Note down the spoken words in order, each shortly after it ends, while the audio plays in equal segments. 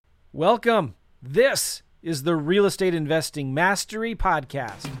Welcome. This is the Real Estate Investing Mastery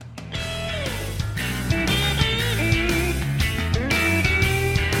Podcast.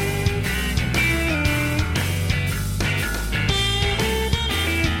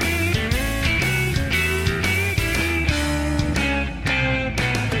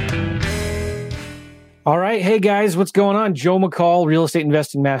 All right. Hey, guys, what's going on? Joe McCall, Real Estate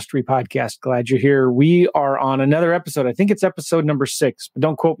Investing Mastery Podcast. Glad you're here. We are on another episode. I think it's episode number 6, but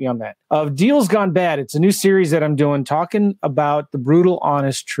don't quote me on that. Of Deals Gone Bad. It's a new series that I'm doing talking about the brutal,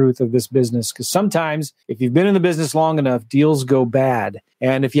 honest truth of this business. Because sometimes if you've been in the business long enough, deals go bad.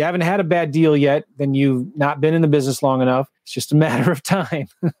 And if you haven't had a bad deal yet, then you've not been in the business long enough. It's just a matter of time.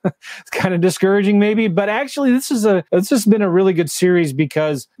 It's kind of discouraging maybe, but actually this has been a really good series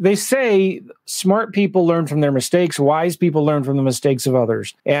because they say smart people learn from their mistakes, wise people learn from the mistakes of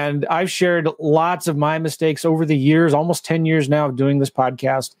others. And I've shared lots of my mistakes over the years, almost 10 years now of doing this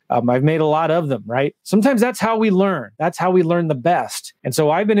podcast. I've made a lot of them, right? Sometimes that's how we learn. That's how we learn the best. And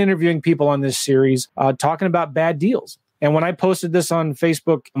so I've been interviewing people on this series talking about bad deals. And when I posted this on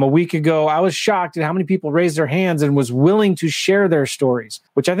Facebook a week ago, I was shocked at how many people raised their hands and was willing to share their stories,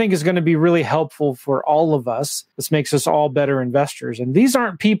 which I think is going to be really helpful for all of us. This makes us all better investors. And these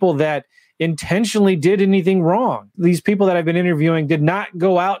aren't people that intentionally did anything wrong. These people that I've been interviewing did not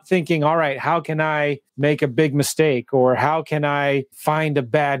go out thinking, all right, how can I make a big mistake or how can I find a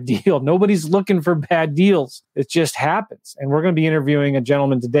bad deal? Nobody's looking for bad deals. It just happens. And we're going to be interviewing a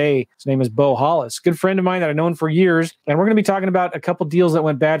gentleman today. His name is Bo Hollis, good friend of mine that I've known for years. And we're going to be talking about a couple deals that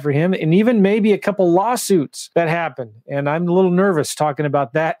went bad for him and even maybe a couple lawsuits that happened. And I'm a little nervous talking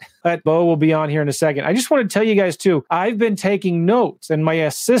about that, but Bo will be on here in a second. I just want to tell you guys too, I've been taking notes and my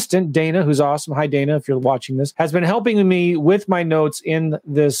assistant, Dana, who's awesome. Hi, Dana, if you're watching this, has been helping me with my notes in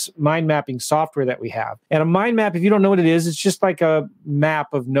this mind mapping software that we have. And a mind map, if you don't know what it is, it's just like a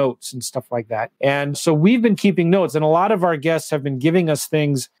map of notes and stuff like that. And so we've been keeping notes. And a lot of our guests have been giving us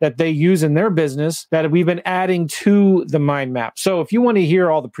things that they use in their business that we've been adding to the mind map. So if you want to hear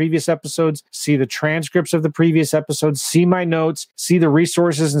all the previous episodes, see the transcripts of the previous episodes, see my notes, see the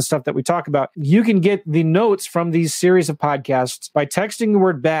resources and stuff that we talk about, you can get the notes from these series of podcasts by texting the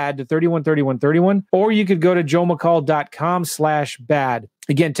word BAD to 313131, or you could go to joemccall.com/bad.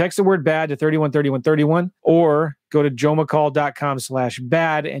 Again, text the word BAD to 313131 or go to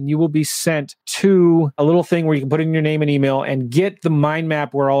joemccall.com/bad and you will be sent to a little thing where you can put in your name and email and get the mind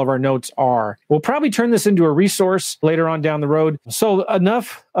map where all of our notes are. We'll probably turn this into a resource later on down the road. So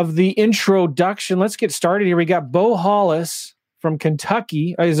enough of the introduction. Let's get started here. We got Bo Hollis from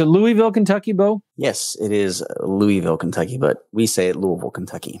Kentucky. Is it Louisville, Kentucky, Bo? Yes, it is Louisville, Kentucky, but we say it Louisville,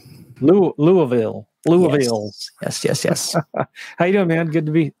 Kentucky. Louisville. Yes. How you doing, man? Good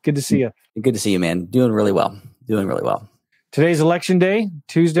to see you. Good to see you, man. Doing really well. Today's election day,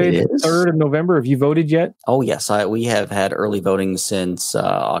 Tuesday, the 3rd of November. Have you voted yet? Oh, yes. We have had early voting since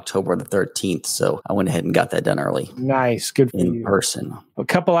October the 13th. So I went ahead and got that done early. Nice. Good for you. In person. A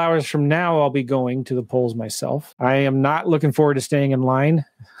couple hours from now, I'll be going to the polls myself. I am not looking forward to staying in line.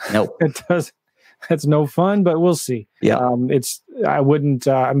 Nope. That's no fun, but we'll see. Yeah. I'm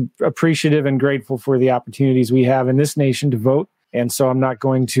appreciative and grateful for the opportunities we have in this nation to vote. And so I'm not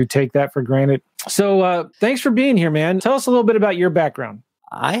going to take that for granted. So thanks for being here, man. Tell us a little bit about your background.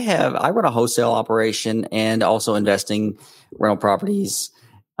 I run a wholesale operation and also investing rental properties.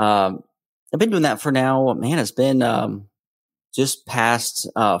 I've been doing that for now, man, it's been just past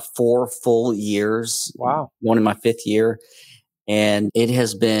 4 full years. Wow. One in my 5th year. And it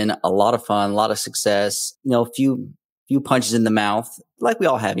has been a lot of fun, a lot of success, a few punches in the mouth, like we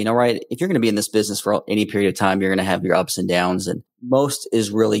all have, right? If you're going to be in this business for any period of time, you're going to have your ups and downs, and most is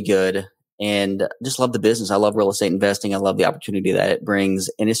really good. And I just love the business. I love real estate investing. I love the opportunity that it brings.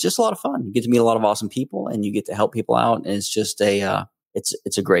 And it's just a lot of fun. You get to meet a lot of awesome people and you get to help people out. And it's just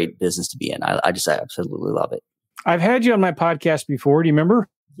it's a great business to be in. I absolutely love it. I've had you on my podcast before. Do you remember?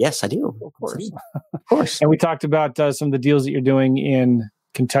 Yes, I do. Of course. And we talked about some of the deals that you're doing in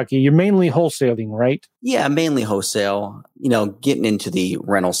Kentucky. You're mainly wholesaling, right? Yeah, mainly wholesale. Getting into the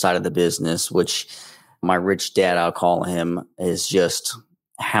rental side of the business, which my rich dad, I'll call him, is just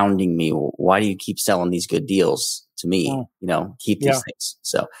hounding me. Why do you keep selling these good deals to me? Keep these things.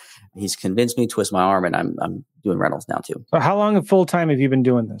 So he's convinced me to twist my arm, and I'm doing rentals now too. So how long full time have you been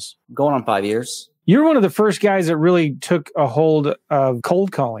doing this? Going on 5 years. You're one of the first guys that really took a hold of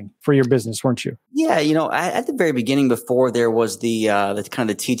cold calling for your business, weren't you? Yeah, at the very beginning, before there was the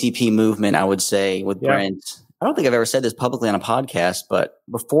kind of the TTP movement, I would say, with Brent, I don't think I've ever said this publicly on a podcast, but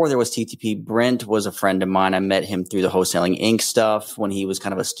before there was TTP, Brent was a friend of mine. I met him through the Wholesaling Inc. stuff when he was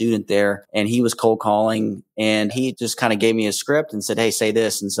kind of a student there, and he was cold calling, and he just kind of gave me a script and said, hey, say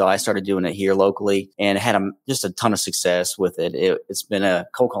this. And so I started doing it here locally and had just a ton of success with it. It's been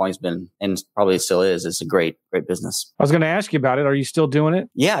cold calling's been, and probably still is, it's a great business. I was going to ask you about it. Are you still doing it?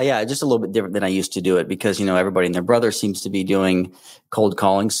 Yeah. Just a little bit different than I used to do it because, everybody and their brother seems to be doing cold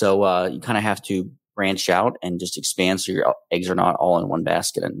calling. So you kind of have to branch out and just expand so your eggs are not all in one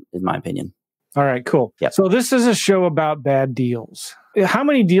basket, in my opinion. All right, cool. Yep. So this is a show about bad deals. How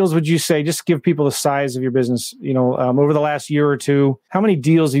many deals would you say, just give people the size of your business, over the last year or two, how many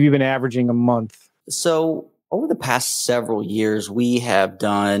deals have you been averaging a month? So over the past several years, we have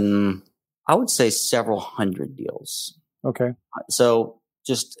done, I would say, several hundred deals. Okay. So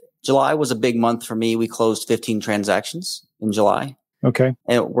just July was a big month for me. We closed 15 transactions in July. Okay.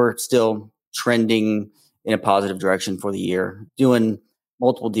 And we're still trending in a positive direction for the year, doing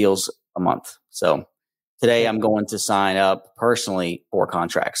multiple deals a month. So today I'm going to sign up personally 4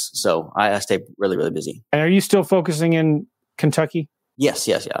 contracts. So I stay really, really busy. And are you still focusing in Kentucky? Yes.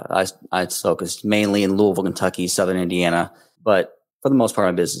 Yeah. I focused mainly in Louisville, Kentucky, Southern Indiana, but for the most part,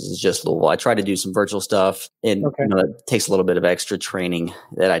 my business is just Louisville. I try to do some virtual stuff, and it takes a little bit of extra training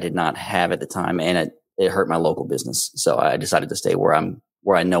that I did not have at the time, and it hurt my local business. So I decided to stay where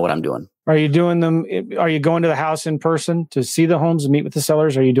I know what I'm doing. Are you doing them? Are you going to the house in person to see the homes and meet with the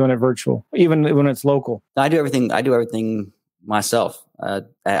sellers? Or are you doing it virtual, even when it's local? I do everything myself. I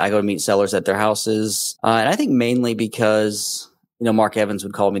go to meet sellers at their houses. And I think mainly because, Mark Evans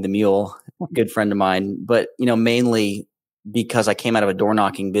would call me the mule, good friend of mine, but, mainly because I came out of a door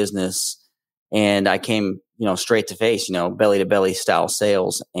knocking business and I came, straight to face, belly to belly style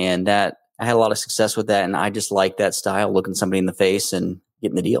sales. And that I had a lot of success with that. And I just like that style, looking somebody in the face and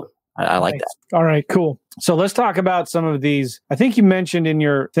getting the deal. I like that. All right, cool. So let's talk about some of these. I think you mentioned in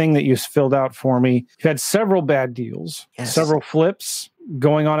your thing that you filled out for me, you've had several bad deals, several flips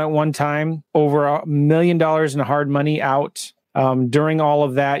going on at one time, over $1 million in hard money out. During all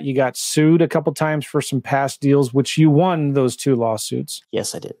of that, you got sued a couple times for some past deals, which you won those 2 lawsuits.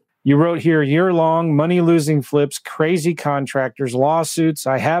 Yes, I did. You wrote here, year-long, money-losing flips, crazy contractors, lawsuits.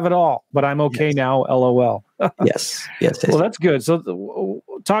 I have it all, but I'm okay now, LOL. Yes. Well, that's good. So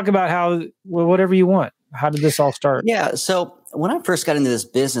talk about whatever you want. How did this all start? Yeah. So when I first got into this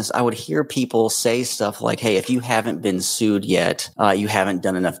business, I would hear people say stuff like, hey, if you haven't been sued yet, you haven't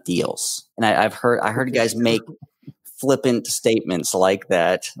done enough deals. And I heard guys make flippant statements like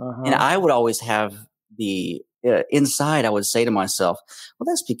that. Uh-huh. And I would always have inside, I would say to myself, well,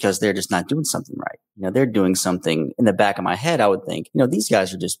 that's because they're just not doing something right. They're doing something. In the back of my head, I would think, these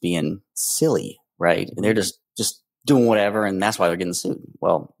guys are just being silly, right? And they're just doing whatever, and that's why they're getting sued.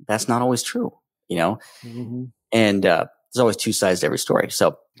 Well, that's not always true, Mm-hmm. And there's always 2 sides to every story.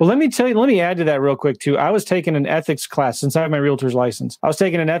 So, well, let me add to that real quick too. I was taking an ethics class since I have my realtor's license. I was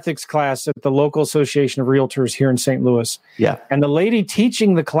taking an ethics class at the local association of realtors here in St. Louis. Yeah. And the lady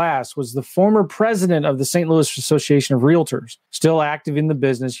teaching the class was the former president of the St. Louis Association of Realtors, still active in the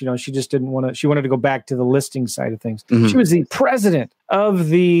business. She just she wanted to go back to the listing side of things. Mm-hmm. She was the president of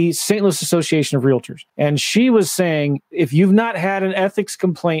the St. Louis Association of Realtors. And she was saying, if you've not had an ethics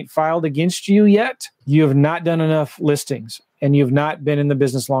complaint filed against you yet, you have not done enough listings. And you've not been in the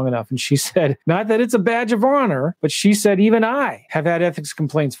business long enough. And she said, not that it's a badge of honor, but she said, even I have had ethics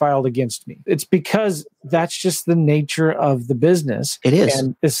complaints filed against me. It's because that's just the nature of the business. It is.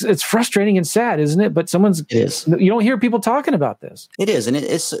 And it's frustrating and sad, isn't it? But it is. You don't hear people talking about this. It is. And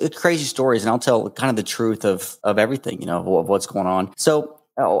it's crazy stories. And I'll tell kind of the truth of everything, of what's going on. So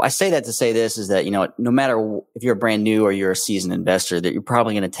I say that to say this is that, no matter if you're brand new or you're a seasoned investor, that you're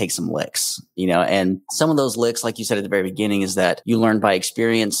probably going to take some licks, and some of those licks, like you said at the very beginning, is that you learn by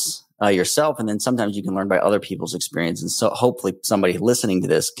experience yourself. And then sometimes you can learn by other people's experience. And so hopefully somebody listening to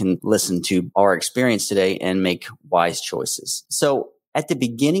this can listen to our experience today and make wise choices. So at the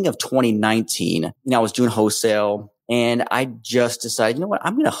beginning of 2019, I was doing wholesale and I just decided,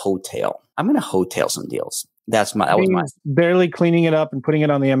 I'm going to wholesale some deals. That was my barely cleaning it up and putting it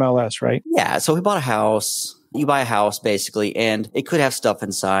on the MLS, right? Yeah. So we bought a house. You buy a house basically, and it could have stuff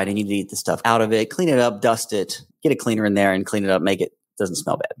inside and you need to get the stuff out of it, clean it up, dust it, get a cleaner in there and clean it up, make it doesn't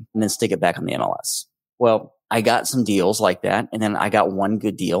smell bad, and then stick it back on the MLS. Well, I got some deals like that. And then I got one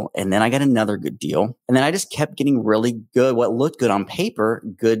good deal. And then I got another good deal. And then I just kept getting really good, what looked good on paper,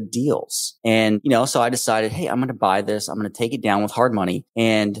 good deals. And, so I decided, hey, I'm going to buy this. I'm going to take it down with hard money.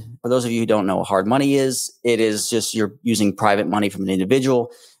 And for those of you who don't know what hard money is, it is just you're using private money from an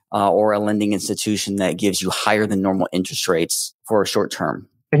individual or a lending institution that gives you higher than normal interest rates for a short term.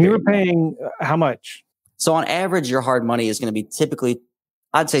 And you were paying how much? So on average, your hard money is going to be typically,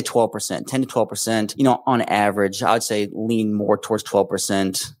 I'd say 12%, 10 to 12%, on average, I'd say lean more towards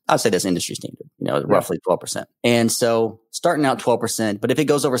 12%. I'd say that's industry standard, roughly 12%. And so starting out 12%, but if it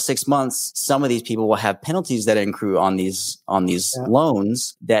goes over 6 months, some of these people will have penalties that accrue on these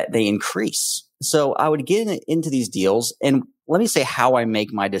loans that they increase. So I would get into these deals, and let me say how I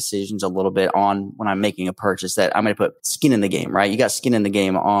make my decisions a little bit on when I'm making a purchase, that I'm going to put skin in the game, right? You got skin in the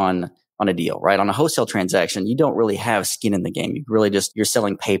game on a deal, right? On a wholesale transaction, you don't really have skin in the game. You really you're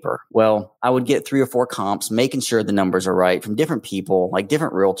selling paper. Well, I would get 3 or 4 comps, making sure the numbers are right from different people, like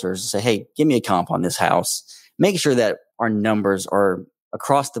different realtors, and say, hey, give me a comp on this house. Making sure that our numbers are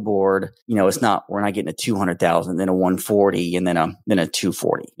across the board. We're not getting a 200,000, then a 140, and then a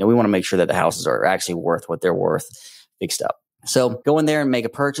 240. We want to make sure that the houses are actually worth what they're worth. Big stuff. So go in there and make a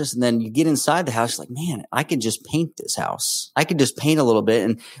purchase, and then you get inside the house, you're like, man, I could just paint this house. I could just paint a little bit.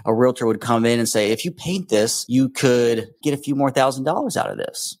 And a realtor would come in and say, if you paint this, you could get a few more $1,000s out of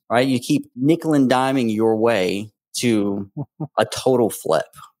this, right? You keep nickel and diming your way to a total flip,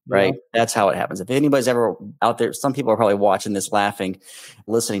 right? Yeah. That's how it happens. If anybody's ever out there, some people are probably watching this laughing,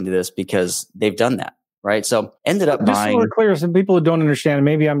 listening to this because they've done that, right? So ended up just buying. So we're clear, some people who don't understand, and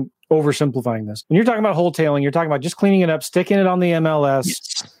maybe I'm oversimplifying this. When you're talking about wholetailing, you're talking about just cleaning it up, sticking it on the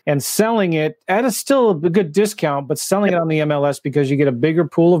MLS, and selling it at still a good discount, but selling it on the MLS because you get a bigger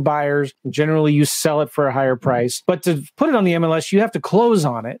pool of buyers. Generally, you sell it for a higher price. But to put it on the MLS, you have to close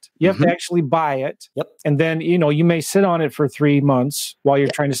on it. You have to actually buy it. Yep. And then, you may sit on it for 3 months while you're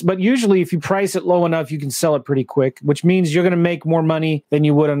trying to, but usually if you price it low enough, you can sell it pretty quick, which means you're going to make more money than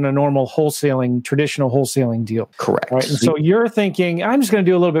you would on a normal traditional wholesaling deal. Correct. Right. And so you're thinking, I'm just going to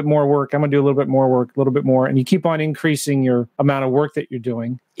do a little bit more work. I'm going to do a little bit more work, a little bit more. And you keep on increasing your amount of work that you're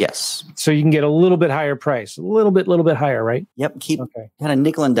doing. Yes. So you can get a little bit higher price, a little bit higher, right? Yep. Keep kind of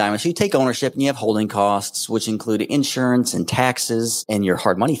nickel and dime. So you take ownership and you have holding costs, which include insurance and taxes and your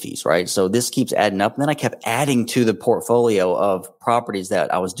hard money fees, right? So this keeps adding up. And then I kept adding to the portfolio of properties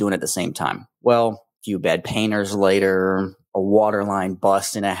that I was doing at the same time. Well, a few bad painters later, a water line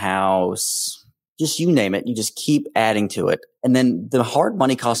bust in a house, just you name it. You just keep adding to it. And then the hard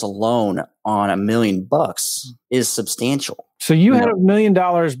money cost alone on $1 million is substantial. So you had $1 million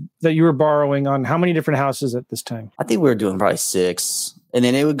that you were borrowing on how many different houses at this time? I think we were doing probably 6. And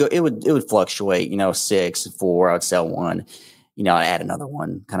then it would fluctuate, 6, 4, I would sell 1, I'd add another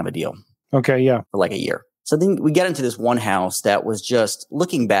one, kind of a deal. Okay. Yeah. For like a year. So then we got into this one house that was just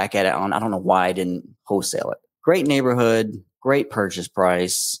looking back at it I don't know why I didn't wholesale it. Great neighborhood, great purchase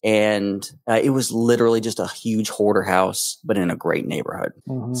price. And it was literally just a huge hoarder house, but in a great neighborhood.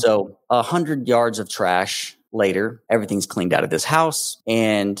 Mm-hmm. So 100 yards of trash later, everything's cleaned out of this house.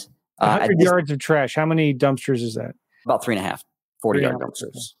 And 100 yards of trash. How many dumpsters is that? About 3.5, 40-yard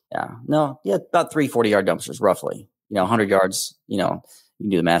dumpsters. Yeah. About 3 40-yard dumpsters, roughly. 100 yards, you can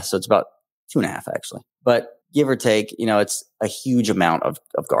do the math. So it's about 2.5 actually. But give or take, it's a huge amount of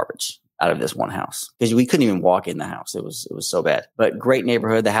garbage out of this one house because we couldn't even walk in the house. It was so bad, but great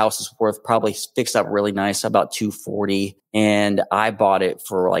neighborhood. The house is worth probably fixed up really nice, about 240. And I bought it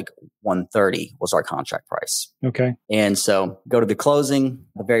for like 130 was our contract price. Okay. And so go to the closing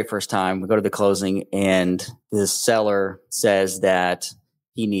the very first time we go to the closing and the seller says that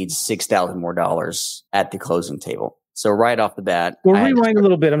he needs $6,000 more at the closing table. So right off the bat. Well, rewind a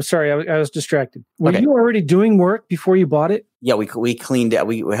little bit. I'm sorry. I was distracted. Were you already doing work before you bought it? Yeah, we cleaned it.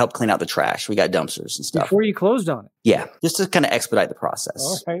 We helped clean out the trash. We got dumpsters and stuff. Before you closed on it? Yeah, just to kind of expedite the process.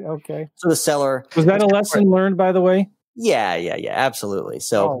 All right, okay. So the seller... Was that a lesson learned, by the way? Yeah, absolutely.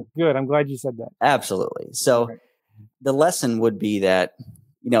 So, good. I'm glad you said that. Absolutely. So the lesson would be that,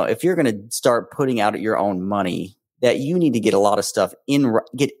 if you're going to start putting out your own money, that you need to get a lot of stuff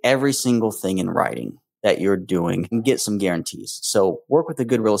get every single thing in writing that you're doing and get some guarantees. So work with a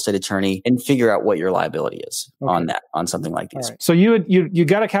good real estate attorney and figure out what your liability is on something like this. Right. So you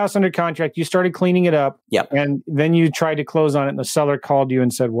got a house under contract, you started cleaning it up. Yeah. And then you tried to close on it and the seller called you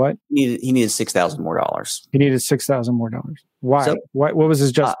and said what? He needed $6,000 more. He needed $6,000 more. Why? So, what was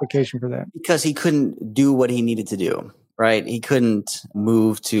his justification for that? Because he couldn't do what he needed to do. Right. He couldn't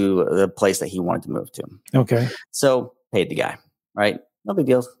move to the place that he wanted to move to. Okay. So paid the guy, right? No big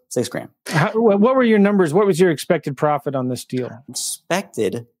deal. $6,000. What were your numbers? What was your expected profit on this deal?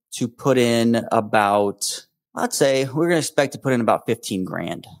 Expected to put in about, I'd say we're going to expect to put in about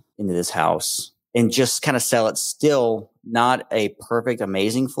 $15,000 into this house and just kind of sell it. Still not a perfect,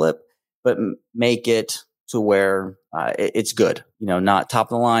 amazing flip, but make it to where it's good. Not top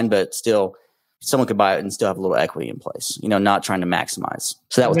of the line, but still someone could buy it and still have a little equity in place, not trying to maximize.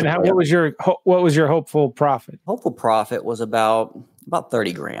 So that was what was your hopeful profit? Hopeful profit was about about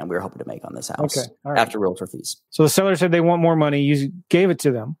 30 grand we were hoping to make on this house All right. after realtor fees. So the seller said they want more money. You gave it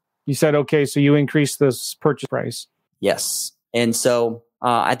to them. You said, okay, so you increased this purchase price. Yes. And so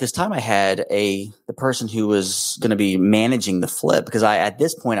at this time I had the person who was going to be managing the flip, because at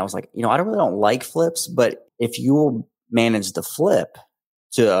this point I was like, I really don't like flips, but if you will manage the flip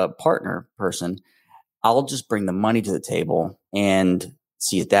to a partner person, I'll just bring the money to the table and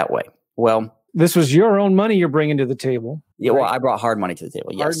see it that way. Well, this was your own money you're bringing to the table. Yeah. Right? Well, I brought hard money to the table.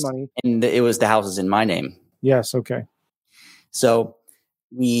 Yes. Hard money. And it was the houses in my name. Yes. Okay. So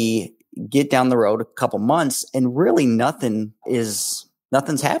we get down the road a couple months and really nothing's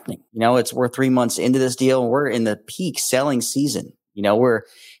happening. We're 3 months into this deal and we're in the peak selling season. We're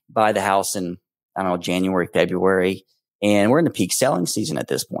buy the house in, I don't know, January, February, and we're in the peak selling season at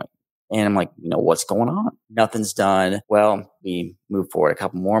this point. And I'm like, what's going on? Nothing's done. Well, we moved forward a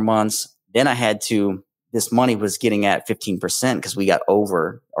couple more months. Then this money was getting at 15% because we got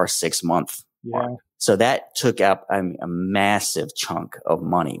over our 6 month mark. So that took up a massive chunk of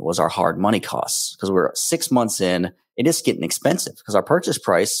money was our hard money costs, because we were 6 months in. It is getting expensive because our purchase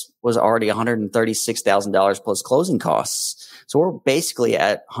price was already $136,000 plus closing costs. So we're basically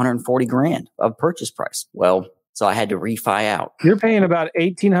at 140 grand of purchase price. Well, so I had to refi out. You're paying about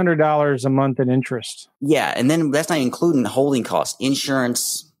 $1,800 a month in interest. Yeah. And then that's not including holding costs,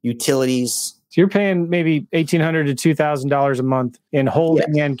 insurance, utilities. So you're paying maybe $1,800 to $2,000 a month in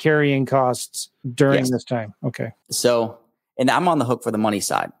holding and carrying costs during this time. Okay. So, and I'm on the hook for the money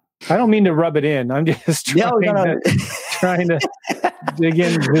side. I don't mean to rub it in. I'm just trying to dig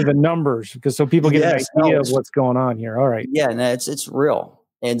into the numbers, because so people get an idea of what's going on here. All right. Yeah, no, it's real.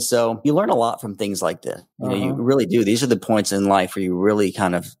 And so you learn a lot from things like this. You really do. These are the points in life where you really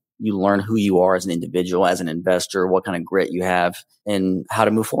you learn who you are as an individual, as an investor, what kind of grit you have, and how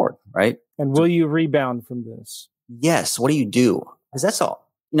to move forward, right? And will you rebound from this? Yes. What do you do? Because that's all.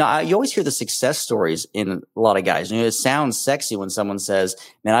 You always hear the success stories in a lot of guys. It sounds sexy when someone says,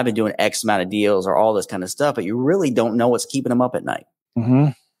 man, I've been doing X amount of deals or all this kind of stuff, but you really don't know what's keeping them up at night.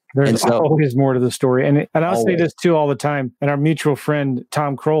 Mm-hmm. There's always more to the story. And I'll say this too all the time. And our mutual friend,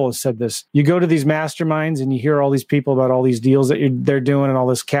 Tom Kroll, has said this. You go to these masterminds and you hear all these people about all these deals that they're doing and all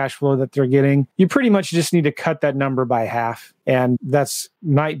this cash flow that they're getting. You pretty much just need to cut that number by half. And that's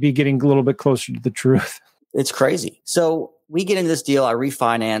might be getting a little bit closer to the truth. It's crazy. So we get into this deal. I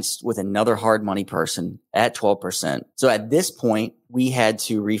refinanced with another hard money person at 12%. So at this point, we had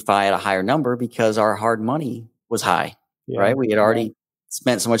to refi at a higher number because our hard money was high, right? We had already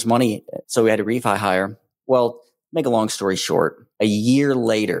spent so much money, so we had to refi higher. Well, make a long story short, a year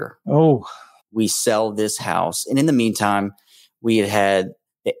later, we sell this house. And in the meantime, we had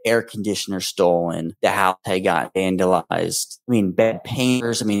the air conditioner stolen. The house had got vandalized. Bad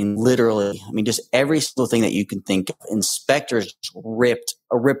painters. Literally, just every single thing that you can think of. Inspectors ripped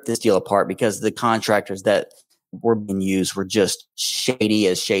this deal apart because the contractors that were being used were just shady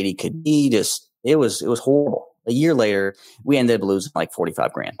as shady could be. It was horrible. A year later, we ended up losing like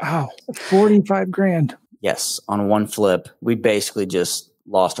 45 grand. Wow, 45 grand. Yes. On one flip, we basically just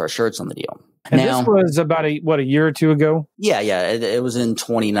lost our shirts on the deal. And this was about a year or two ago? Yeah. It was in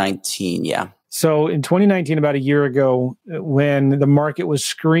 2019. Yeah. So in 2019, about a year ago, when the market was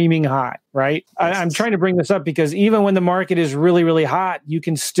screaming hot, right? I'm trying to bring this up because even when the market is really, really hot, you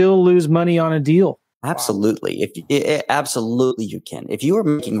can still lose money on a deal. Absolutely. Absolutely you can. If you are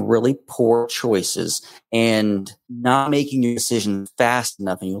making really poor choices and not making your decision fast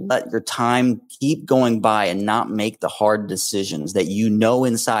enough, and you let your time keep going by and not make the hard decisions that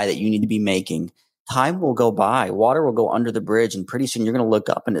inside that you need to be making, time will go by. Water will go under the bridge, and pretty soon you're going to look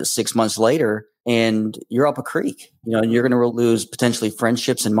up and it's 6 months later and you're up a creek, and you're going to lose potentially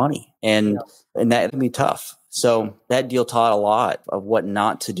friendships and money. And that can be tough. So that deal taught a lot of what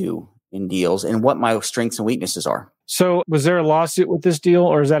not to do in deals and what my strengths and weaknesses are. So was there a lawsuit with this deal,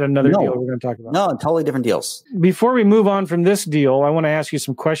 or is that another deal we're going to talk about? No, totally different deals. Before we move on from this deal, I want to ask you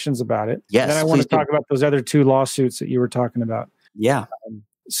some questions about it. Yes. Then I want to talk about those other two lawsuits that you were talking about. Yeah.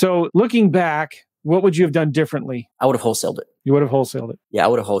 So looking back, what would you have done differently? I would have wholesaled it. You would have wholesaled it? Yeah, I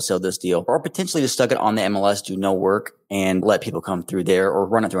would have wholesaled this deal, or potentially just stuck it on the MLS, do no work, and let people come through there, or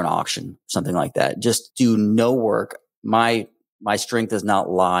run it through an auction, something like that. Just do no work. My strength does not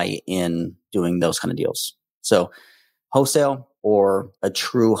lie in doing those kind of deals. So wholesale or a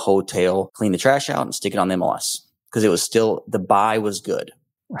true hotel, clean the trash out and stick it on the MLS, because it was still, the buy was good.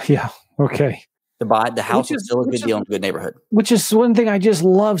 Yeah. Okay. To buy the house Which was still a good deal in a good neighborhood. Which is one thing I just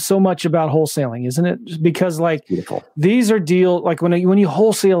love so much about wholesaling, isn't it? Just because like Beautiful. these are deal, like when you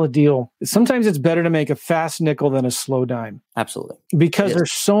wholesale a deal, sometimes it's better to make a fast nickel than a slow dime. Absolutely. Because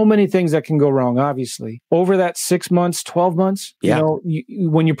there's so many things that can go wrong, obviously. Over that 6 months, 12 months,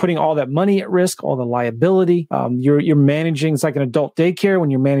 when you're putting all that money at risk, all the liability, you're managing, it's like an adult daycare when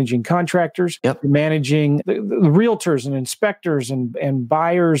you're managing contractors, you're managing the realtors and inspectors and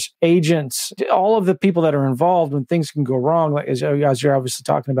buyers, agents, all of the people that are involved when things can go wrong, like as you're obviously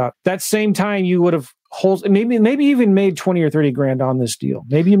talking about. That same time you would have maybe even made 20 or 30 grand on this deal.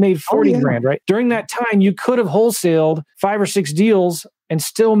 Maybe you made 40 grand, right? During that time, you could have wholesaled 5 or 6 deals and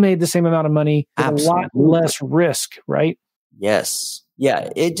still made the same amount of money with a lot less risk, right? Yes. Yeah.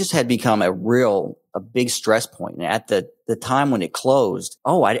 It just had become a big stress point. And at the time when it closed,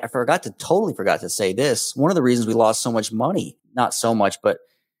 I totally forgot to say this. One of the reasons we lost so much money, not so much, but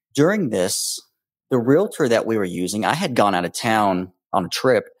during this, the realtor that we were using, I had gone out of town on a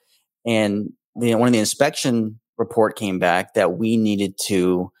trip, and one of the inspection report came back that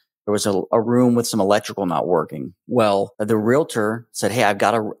there was a room with some electrical not working. Well, the realtor said, "Hey, I've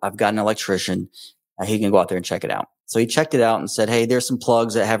got an electrician. He can go out there and check it out." So he checked it out and said, "Hey, there's some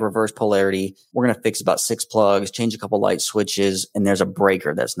plugs that have reverse polarity. We're going to fix about 6 plugs, change a couple light switches, and there's a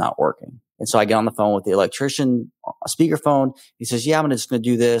breaker that's not working." And so I get on the phone with the electrician, a speakerphone. He says, "Yeah, I'm just going to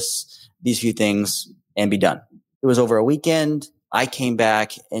do these few things and be done." It was over a weekend. I came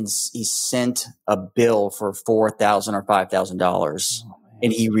back and he sent a bill for $4,000 or $5,000.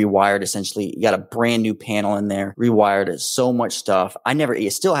 And he rewired, essentially, he got a brand new panel in there, rewired it, so much stuff. I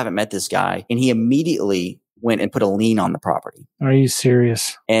still haven't met this guy. And he immediately went and put a lien on the property. Are you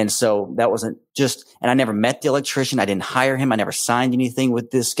serious? And so that wasn't and I never met the electrician. I didn't hire him. I never signed anything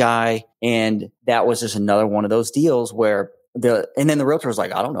with this guy. And that was just another one of those deals where and then the realtor was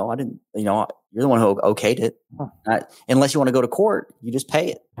like, "I don't know. I didn't, you're the one who okayed it. Unless you want to go to court, you just pay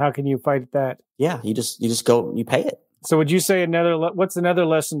it." How can you fight that? Yeah. You just go and you pay it. So would you say what's another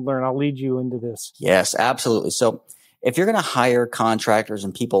lesson learned? I'll lead you into this. Yes, absolutely. So if you're going to hire contractors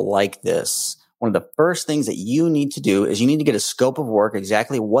and people like this, one of the first things that you need to do is you need to get a scope of work,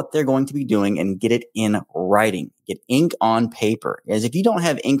 exactly what they're going to be doing, and get it in writing. Get ink on paper. As if you don't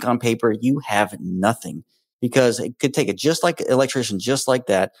have ink on paper, you have nothing. Because it could take it just like an electrician, just like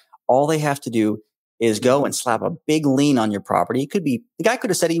that. All they have to do is go and slap a big lien on your property. The guy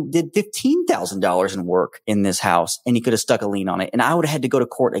could have said he did $15,000 in work in this house, and he could have stuck a lien on it. And I would have had to go to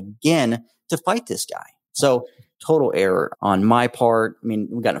court again to fight this guy. So total error on my part. I mean,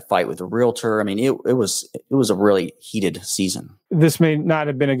 we got in a fight with the realtor. I mean, it was a really heated season. This may not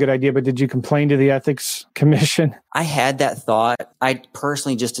have been a good idea, but did you complain to the ethics commission? I had that thought. I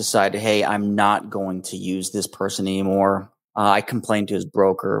personally just decided, hey, I'm not going to use this person anymore. I complained to his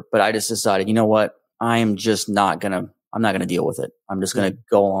broker, but I just decided, you know what? I'm not going to deal with it. I'm just going to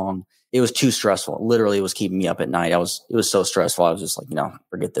go along. It was too stressful. Literally, it was keeping me up at night. It was so stressful. I was just like,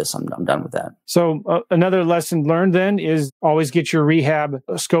 forget this. I'm done with that. So another lesson learned then is always get your rehab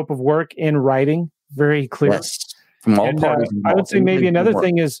scope of work in writing, very clear. Yes. From all parties involved. I would say maybe another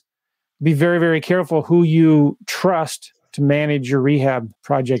thing is be very, very careful who you trust to manage your rehab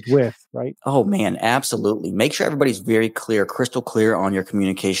project with, right? Oh man, absolutely. Make sure everybody's very clear, crystal clear on your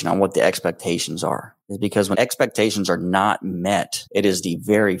communication on what the expectations are. Because when expectations are not met, it is the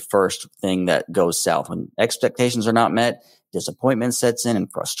very first thing that goes south. When expectations are not met, disappointment sets in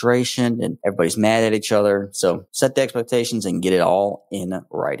and frustration, and everybody's mad at each other. So set the expectations and get it all in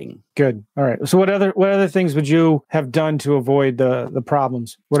writing. Good. All right. So what other things would you have done to avoid the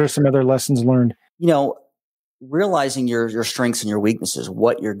problems? What are some other lessons learned? Realizing your strengths and your weaknesses,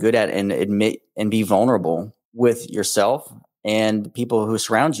 what you're good at, and admit and be vulnerable with yourself and people who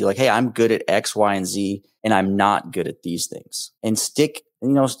surround you. Like, hey, I'm good at X, Y, and Z, and I'm not good at these things. And stay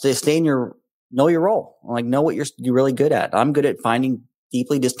in know your role. Like, know what you're really good at. I'm good at finding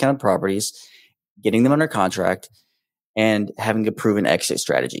deeply discounted properties, getting them under contract, and having a proven exit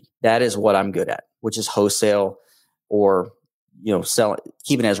strategy. That is what I'm good at, which is wholesale or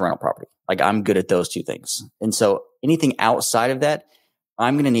keeping it as a rental property. Like, I'm good at those two things. And so anything outside of that,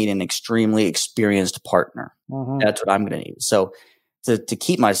 I'm going to need an extremely experienced partner. Mm-hmm. That's what I'm going to need. So to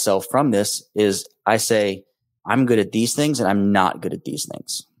keep myself from this is I say, I'm good at these things and I'm not good at these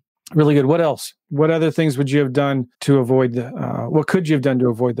things. Really good. What else? What other things would you have done to avoid what could you have done to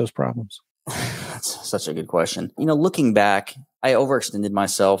avoid those problems? That's such a good question. Looking back, I overextended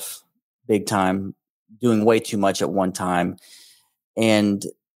myself big time, doing way too much at one time. And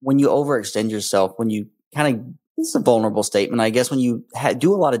when you overextend yourself, when you this is a vulnerable statement, I guess, when you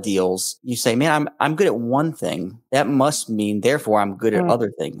do a lot of deals, you say, man, I'm good at one thing. That must mean, therefore, I'm good at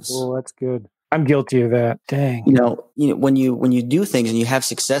other things. Oh, that's good. I'm guilty of that. Dang. When you do things and you have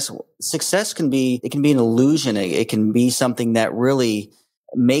success can be an illusion. It can be something that really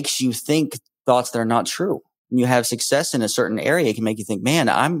makes you think thoughts that are not true. When you have success in a certain area, it can make you think, man,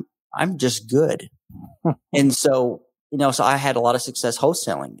 I'm just good. And so, so I had a lot of success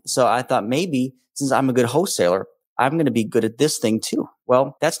wholesaling. So I thought maybe since I'm a good wholesaler, I'm going to be good at this thing too.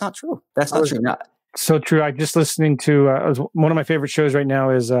 Well, that's not true. That's not true. So true. I just listening to one of my favorite shows right now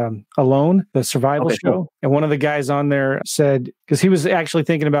is Alone, the survival show. Cool. And one of the guys on there said, because he was actually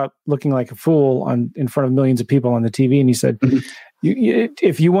thinking about looking like a fool in front of millions of people on the TV. And he said,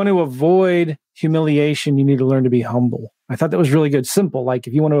 if you want to avoid humiliation, you need to learn to be humble. I thought that was really good. Simple. Like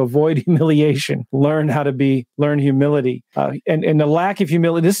if you want to avoid humiliation, learn humility. And the lack of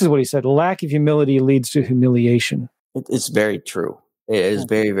humility, this is what he said, the lack of humility leads to humiliation. It's very true. It is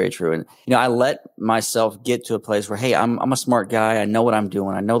very, very true. And, I let myself get to a place where, hey, I'm a smart guy. I know what I'm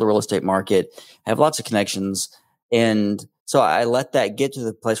doing. I know the real estate market. I have lots of connections. And so I let that get to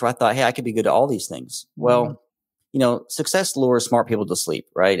the place where I thought, hey, I could be good at all these things. Well, success lures smart people to sleep,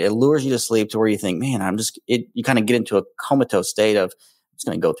 right? It lures you to sleep to where you think, man, you kind of get into a comatose state of, I'm just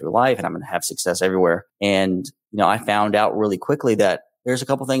going to go through life and I'm going to have success everywhere. And, I found out really quickly that there's a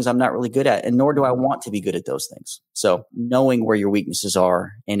couple things I'm not really good at, and nor do I want to be good at those things. So knowing where your weaknesses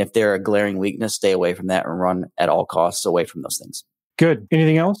are, and if they're a glaring weakness, stay away from that and run at all costs away from those things. Good.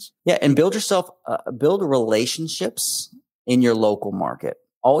 Anything else? Yeah. And build relationships in your local market.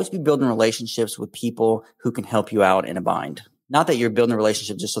 Always be building relationships with people who can help you out in a bind. Not that you're building a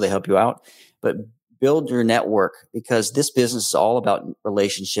relationship just so they help you out, but build your network, because this business is all about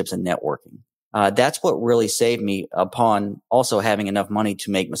relationships and networking. That's what really saved me upon also having enough money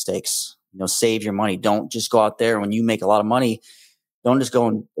to make mistakes. Save your money. Don't just go out there when you make a lot of money. Don't just go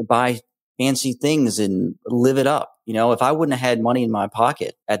and buy fancy things and live it up. If I wouldn't have had money in my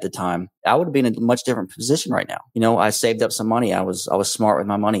pocket at the time, I would have been in a much different position right now. I saved up some money. I was smart with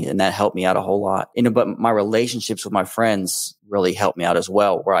my money, and that helped me out a whole lot. But my relationships with my friends really helped me out as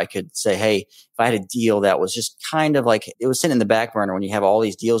well, where I could say, hey, if I had a deal that was just kind of like, it was sitting in the back burner when you have all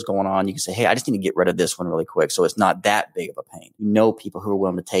these deals going on, you can say, hey, I just need to get rid of this one really quick. So it's not that big of a pain. People who are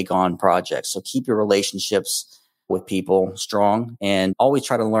willing to take on projects. So keep your relationships with people strong, and always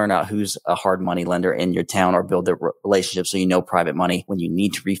try to learn out who's a hard money lender in your town, or build the relationship so private money. When you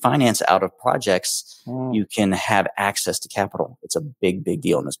need to refinance out of projects, you can have access to capital. It's a big, big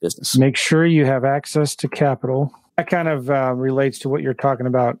deal in this business. Make sure you have access to capital. That kind of relates to what you're talking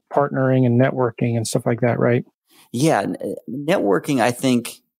about, partnering and networking and stuff like that, right? Yeah. Networking, I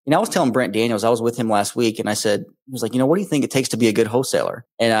think, I was telling Brent Daniels, I was with him last week, and I said, he was like, what do you think it takes to be a good wholesaler?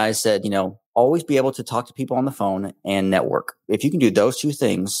 And I said, always be able to talk to people on the phone and network. If you can do those two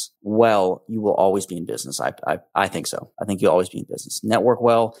things well, you will always be in business. I think so. I think you'll always be in business. Network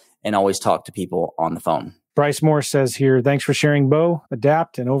well and always talk to people on the phone. Bryce Moore says here, thanks for sharing, Bo.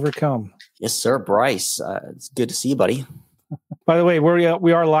 Adapt and overcome. Yes, sir, Bryce. It's good to see you, buddy. By the way,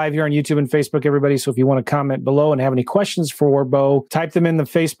 we are live here on YouTube and Facebook, everybody. So if you want to comment below and have any questions for Bo, type them in the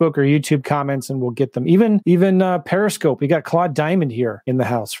Facebook or YouTube comments, and we'll get them. Even Periscope. We got Claude Diamond here in the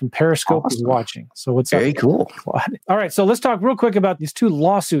house from Periscope. Awesome. He's watching. So what's very cool, Claude? All right, so let's talk real quick about these 2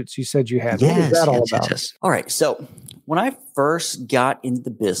 lawsuits you said you had. Yes, what is that all about? Yes. All right. So when I first got into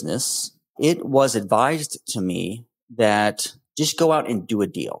the business, it was advised to me that just go out and do a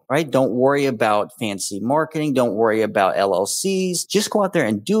deal, right? Don't worry about fancy marketing. Don't worry about LLCs. Just go out there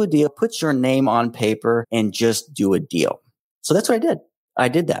and do a deal, put your name on paper, and just do a deal. So that's what I did. I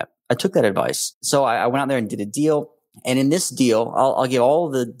did that. I took that advice. So I went out there and did a deal. And in this deal, I'll give all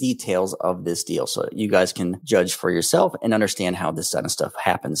the details of this deal so you guys can judge for yourself and understand how this kind of stuff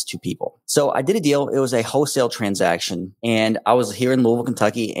happens to people. So I did a deal. It was a wholesale transaction, and I was here in Louisville,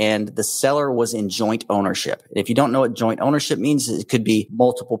 Kentucky, and the seller was in joint ownership. If you don't know what joint ownership means, it could be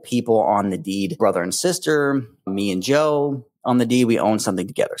multiple people on the deed, brother and sister, me and Joe. On the deed, we own something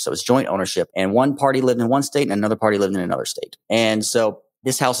together. So it's joint ownership, and one party lived in one state and another party lived in another state. And so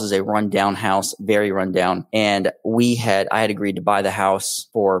this house is a rundown house, very rundown. And I had agreed to buy the house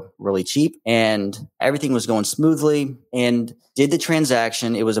for really cheap, and everything was going smoothly, and did the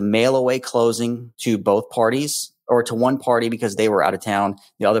transaction. It was a mail away closing to both parties, or to one party because they were out of town.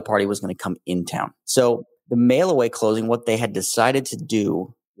 The other party was going to come in town. So the mail away closing, what they had decided to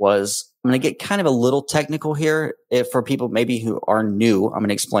do was, I'm going to get kind of a little technical here. For people maybe who are new, I'm going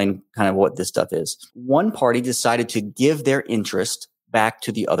to explain kind of what this stuff is. One party decided to give their interest back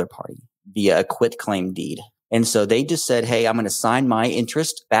to the other party via a quitclaim deed. And so they just said, hey, I'm going to sign my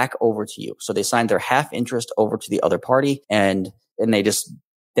interest back over to you. So they signed their half interest over to the other party, and then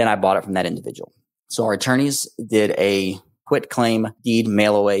I bought it from that individual. So our attorneys did a quitclaim deed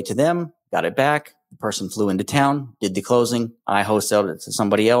mail away to them. got it back. The person flew into town, did the closing. I wholesaled it to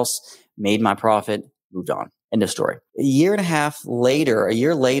somebody else, made my profit, moved on. End of story. A year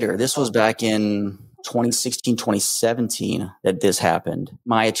later, this was back in 2016, 2017 that this happened.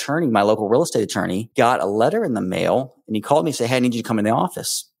 My attorney, my local real estate attorney, got a letter in the mail and he called me and said, "Hey, I need you to come in the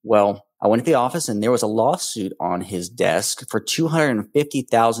office." Well, I went to the office and there was a lawsuit on his desk for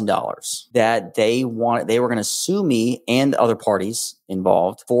 $250,000 that they were going to sue me and other parties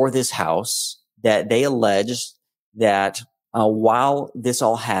involved for this house, that they alleged that while this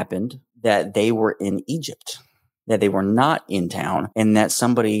all happened, that they were in Egypt, that they were not in town, and that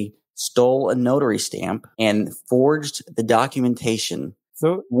somebody stole a notary stamp and forged the documentation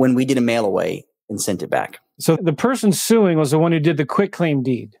when we did a mail away and sent it back. So the person suing was the one who did the quitclaim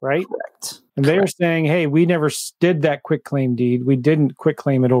deed, right? Correct. And they were saying, "Hey, we never did that quitclaim deed. We didn't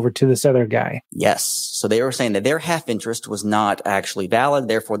quitclaim it over to this other guy." Yes. So they were saying that their half interest was not actually valid.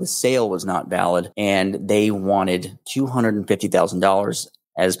 Therefore, the sale was not valid. And they wanted $250,000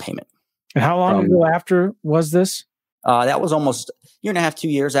 as payment. And how long ago after was this? That was almost a year and a half, 2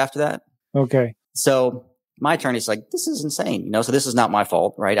 years after that. Okay. So my attorney's like, "This is insane. So this is not my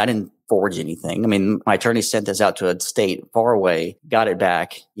fault, right? I didn't forge anything. I mean, my attorney sent this out to a state far away, got it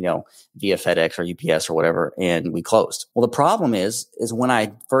back, via FedEx or UPS or whatever, and we closed." Well, the problem is when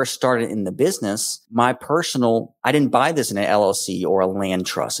I first started in the business, I didn't buy this in an LLC or a land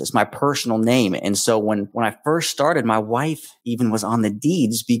trust. It's my personal name. And so when I first started, my wife even was on the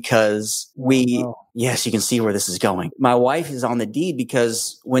deeds because yes, you can see where this is going. My wife is on the deed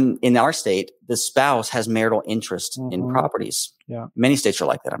because when in our state, the spouse has marital interest in properties. Yeah. Many states are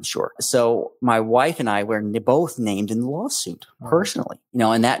like that, I'm sure. So my wife and I were both named in the lawsuit personally,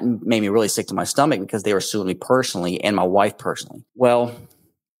 and that made me really sick to my stomach because they were suing me personally and my wife personally. Well,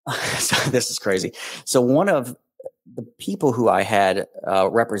 so this is crazy. So one of the people who I had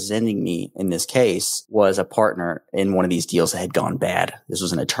representing me in this case was a partner in one of these deals that had gone bad. This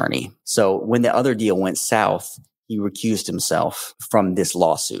was an attorney. So when the other deal went south, he recused himself from this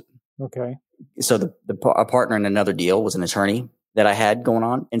lawsuit. Okay. So a partner in another deal was an attorney that I had going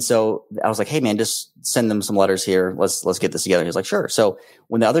on. And so I was like, "Hey man, just send them some letters here. Let's get this together." He was like, "Sure." So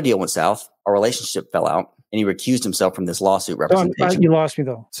when the other deal went south, our relationship fell out and he recused himself from this lawsuit representation. You lost me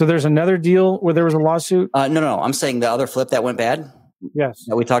though. So there's another deal where there was a lawsuit? No. I'm saying the other flip that went bad. Yes.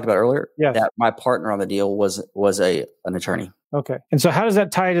 That we talked about earlier. Yes. That my partner on the deal was an attorney. Okay. And so how does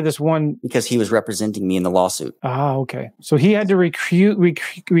that tie to this one? Because he was representing me in the lawsuit. Ah, okay. So he had to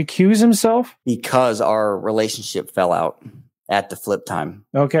recuse himself? Because our relationship fell out at the flip time.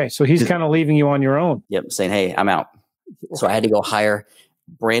 Okay. So he's kind of leaving you on your own. Yep. Saying, "Hey, I'm out." So I had to go hire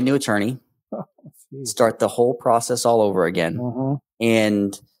a brand new attorney, start the whole process all over again. Uh-huh.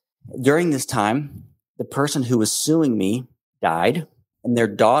 And during this time, the person who was suing me died and their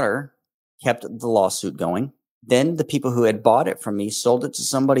daughter kept the lawsuit going. Then the people who had bought it from me sold it to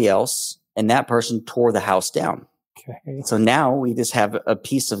somebody else and that person tore the house down. Okay. So now we just have a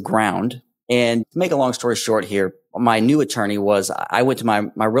piece of ground. And to make a long story short here, my new attorney I went to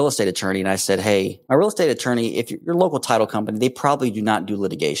my real estate attorney and I said, "Hey, my real estate attorney, if your local title company, they probably do not do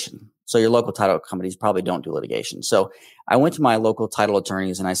litigation. So your local title companies probably don't do litigation." So I went to my local title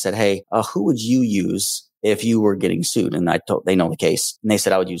attorneys and I said, "Hey, who would you use if you were getting sued?" And they know the case. And they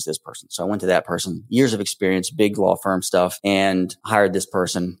said, "I would use this person." So I went to that person, years of experience, big law firm stuff, and hired this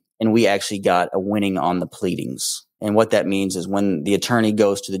person. And we actually got a winning on the pleadings. And what that means is when the attorney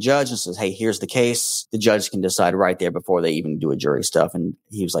goes to the judge and says, "Hey, here's the case," the judge can decide right there before they even do a jury stuff. And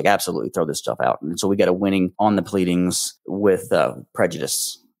he was like, "Absolutely, throw this stuff out." And so we got a winning on the pleadings with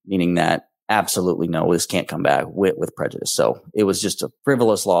prejudice, meaning that absolutely no, this can't come back with prejudice. So it was just a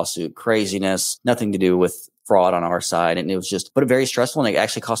frivolous lawsuit, craziness, nothing to do with fraud on our side. And it was but very stressful and it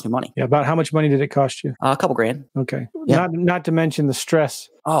actually cost me money. Yeah. About how much money did it cost you? A couple grand. Okay. Yeah. Not to mention the stress.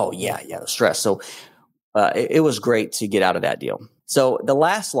 Oh yeah. The stress. So it was great to get out of that deal. So the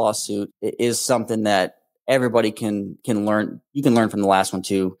last lawsuit is something that everybody can learn. You can learn from the last one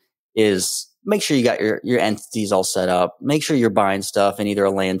too, is make sure you got your entities all set up. Make sure you're buying stuff in either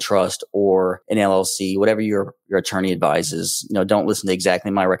a land trust or an LLC, whatever your attorney advises. Don't listen to exactly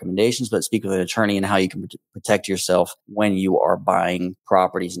my recommendations, but speak with an attorney and how you can protect yourself when you are buying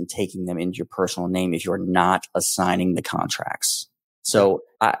properties and taking them into your personal name if you're not assigning the contracts. So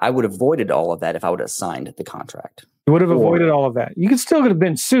I would have avoided all of that if I would have signed the contract. You would have avoided all of that. You could still have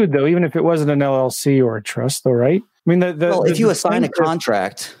been sued though, even if it wasn't an LLC or a trust though, right? I mean, if you assign a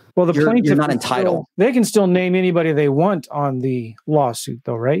contract, well, the plaintiff, you're not entitled. They can still name anybody they want on the lawsuit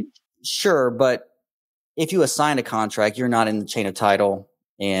though, right? Sure. But if you assign a contract, you're not in the chain of title,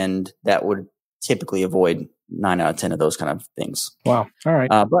 and that would typically avoid 9 out of 10 of those kind of things. Wow. All right.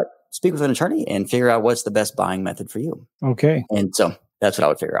 But speak with an attorney and figure out what's the best buying method for you. Okay. And so that's what I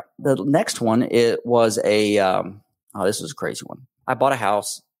would figure out. The next one, it was this was a crazy one. I bought a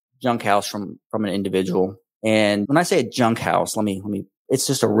house, junk house from an individual. And when I say a junk house, it's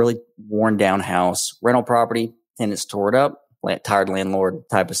just a really worn down house, rental property, tenants tore it up, tired landlord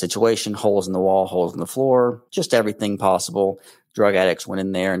type of situation, holes in the wall, holes in the floor, just everything possible. Drug addicts went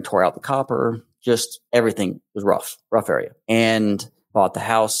in there and tore out the copper. Just everything was rough area. And bought the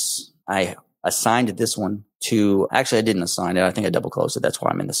house. I assigned this one to, actually I didn't assign it. I think I double closed it. That's why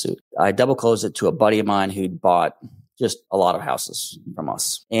I'm in the suit. I double closed it to a buddy of mine who'd bought just a lot of houses from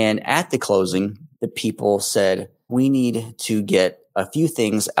us. And at the closing, the people said, we need to get a few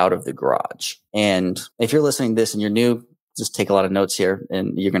things out of the garage. And if you're listening to this and you're new, just take a lot of notes here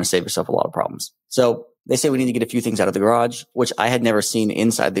and you're going to save yourself a lot of problems. So they say we need to get a few things out of the garage, which I had never seen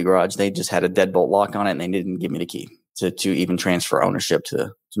inside the garage. They just had a deadbolt lock on it and they didn't give me the key to even transfer ownership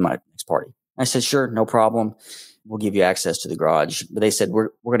to my next party. I said, sure, no problem. We'll give you access to the garage. But they said, we're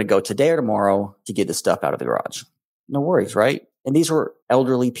going to go today or tomorrow to get the stuff out of the garage. No worries, right? And these were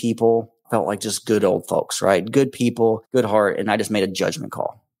elderly people, felt like just good old folks, right? Good people, good heart. And I just made a judgment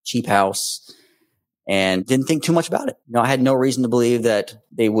call. Cheap house. And didn't think too much about it. I had no reason to believe that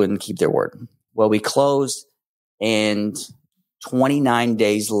they wouldn't keep their word. Well, we closed, and 29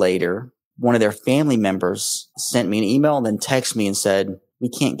 days later, one of their family members sent me an email and then texted me and said, we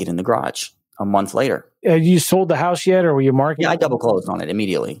can't get in the garage. A month later. You sold the house yet, or were you marketing? Yeah, I double closed on it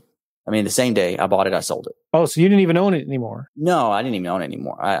immediately. I mean, the same day I bought it, I sold it. Oh, so you didn't even own it anymore? No, I didn't even own it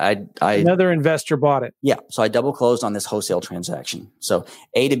anymore. Another investor bought it. Yeah, so I double closed on this wholesale transaction. So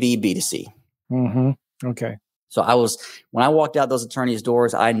A to B, B to C. Mm-hmm. Okay. So when I walked out those attorneys'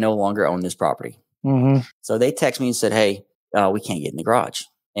 doors, I no longer own this property. Mm-hmm. So they texted me and said, hey, we can't get in the garage.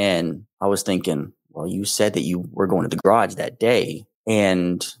 And I was thinking, well, you said that you were going to the garage that day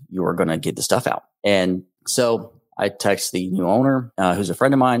and you were going to get the stuff out. And so I texted the new owner, who's a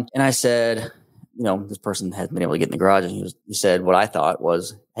friend of mine. And I said, this person hasn't been able to get in the garage. And he said, what I thought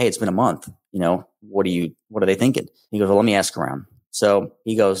was, hey, it's been a month. What are they thinking? He goes, well, let me ask around. So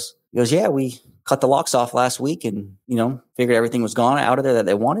he goes, yeah, we cut the locks off last week and, figured everything was gone out of there that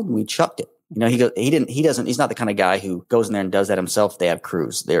they wanted and we chucked it. He's not the kind of guy who goes in there and does that himself. They have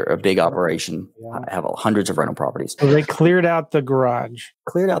crews. They're a big operation. Yeah. I have hundreds of rental properties. So they cleared out the garage.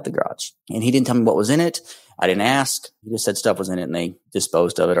 And he didn't tell me what was in it. I didn't ask. He just said stuff was in it and they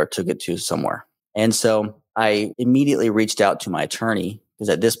disposed of it or took it to somewhere. And so I immediately reached out to my attorney because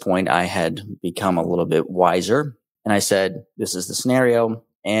at this point I had become a little bit wiser. And I said, this is the scenario.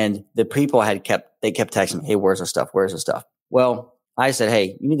 And the people kept texting me, hey, where's the stuff? Well, I said,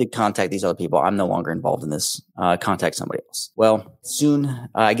 hey, you need to contact these other people. I'm no longer involved in this. Contact somebody else. Well, soon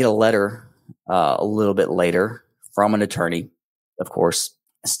I get a letter a little bit later from an attorney, of course,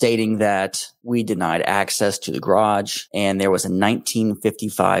 stating that we denied access to the garage and there was a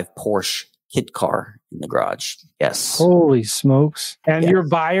 1955 Porsche kit car in the garage. Yes. Holy smokes. And your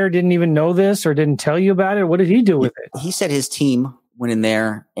buyer didn't even know this or didn't tell you about it? What did he do with it? He said his team went in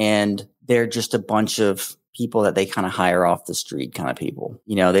there and they're just a bunch of people that they kind of hire off the street kind of people.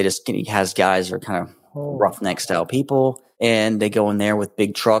 he has guys who are kind of roughneck style people and they go in there with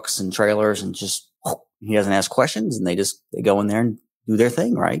big trucks and trailers and he doesn't ask questions and they go in there and do their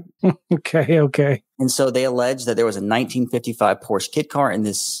thing, right? Okay. And so they allege that there was a 1955 Porsche kit car in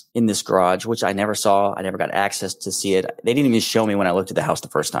this garage, which I never saw. I never got access to see it. They didn't even show me when I looked at the house the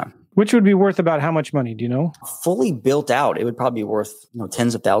first time. Which would be worth about how much money? Do you know? Fully built out, it would probably be worth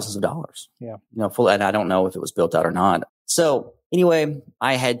tens of thousands of dollars. Yeah. And I don't know if it was built out or not. So anyway,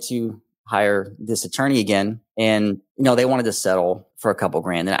 I had to hire this attorney again, and they wanted to settle for a couple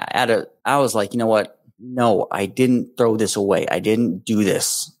grand, and I was like, you know what? No, I didn't throw this away. I didn't do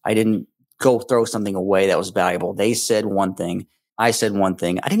this. I didn't go throw something away that was valuable. They said one thing. I said one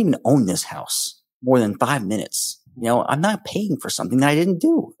thing. I didn't even own this house more than 5 minutes. I'm not paying for something that I didn't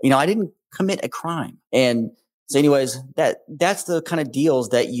do. I didn't commit a crime. And so anyways, that's the kind of deals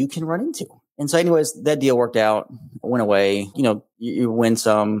that you can run into. And so anyways, that deal worked out, went away. You win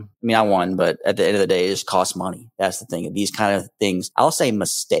some. I won, but at the end of the day, it just costs money. That's the thing. These kind of things, I'll say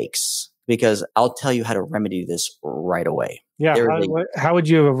mistakes, because I'll tell you how to remedy this right away. Yeah. How would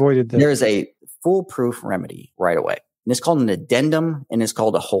you have avoided this? There is a foolproof remedy right away. And it's called an addendum and it's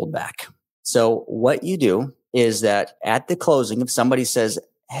called a holdback. So what you do is that at the closing, if somebody says,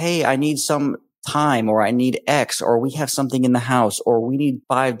 hey, I need some time, or I need X, or we have something in the house, or we need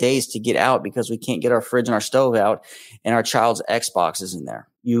 5 days to get out because we can't get our fridge and our stove out and our child's Xbox is in there.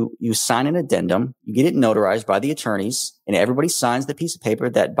 You sign an addendum, you get it notarized by the attorneys, and everybody signs the piece of paper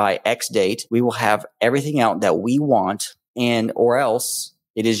that by X date, we will have everything out that we want, and or else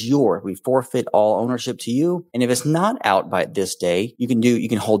It is yours. We forfeit all ownership to you. And if it's not out by this day, you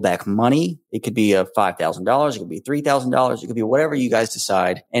can hold back money. It could be $5,000. It could be $3,000. It could be whatever you guys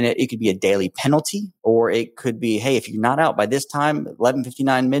decide. And it could be a daily penalty, or it could be, hey, if you're not out by this time,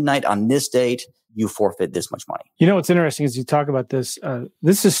 11:59 midnight on this date, you forfeit this much money. You know, what's interesting is you talk about this.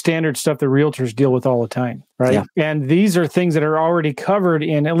 This is standard stuff that realtors deal with all the time, right? Yeah. And these are things that are already covered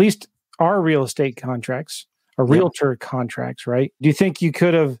in at least our real estate contracts. Or realtor contracts, right? Do you think you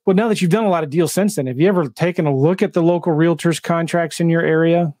could have, well, now that you've done a lot of deals since then, have you ever taken a look at the local realtors contracts in your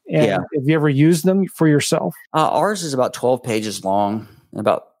area? And have you ever used them for yourself? Ours is about 12 pages long,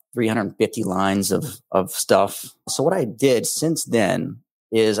 about 350 lines of stuff. So what I did since then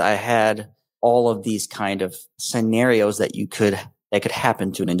is I had all of these kind of scenarios that could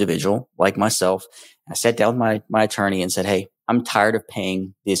happen to an individual like myself. I sat down with my attorney and said, hey, I'm tired of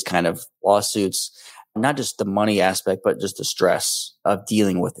paying these kind of lawsuits. Not just the money aspect, but just the stress of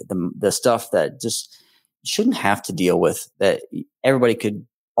dealing with it. The stuff that just shouldn't have to deal with, that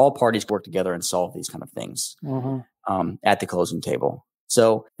all parties could work together and solve these kind of things at the closing table.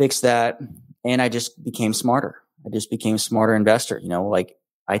 So fix that. And I just became smarter. I just became a smarter investor. Like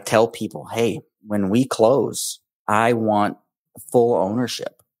I tell people, hey, when we close, I want full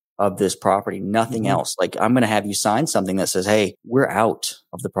ownership of this property, nothing else. Like I'm going to have you sign something that says, hey, we're out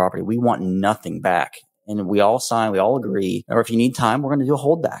of the property. We want nothing back. And we all sign, we all agree. Or if you need time, we're going to do a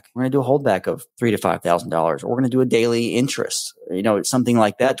holdback. We're going to do a holdback of $3,000 to $5,000. Or we're going to do a daily interest, something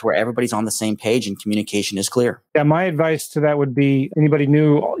like that, to where everybody's on the same page and communication is clear. Yeah, my advice to that would be anybody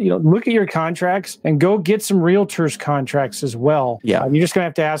new, look at your contracts and go get some realtors contracts as well. Yeah. You're just going to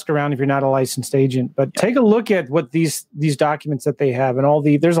have to ask around if you're not a licensed agent, but take a look at what these documents that they have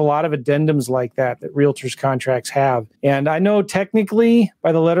and there's a lot of addendums like that realtors contracts have. And I know technically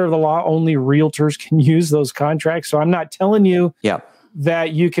by the letter of the law, only realtors can use those contracts. So I'm not telling you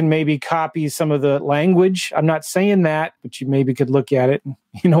that you can maybe copy some of the language. I'm not saying that, but you maybe could look at it.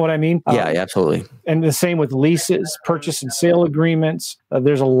 You know what I mean? Yeah, absolutely. And the same with leases, purchase and sale agreements.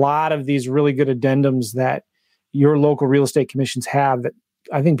 There's a lot of these really good addendums that your local real estate commissions have that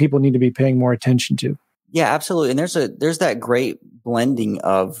I think people need to be paying more attention to. Yeah, absolutely. And there's that great blending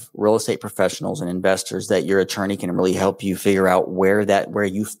of real estate professionals and investors that your attorney can really help you figure out where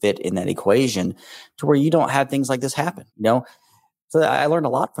you fit in that equation, to where you don't have things like this happen. So I learned a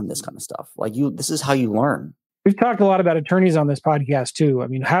lot from this kind of stuff. Like this is how you learn. We've talked a lot about attorneys on this podcast too. I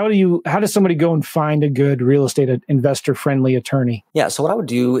mean, how does somebody go and find a good real estate investor friendly attorney? Yeah. So what I would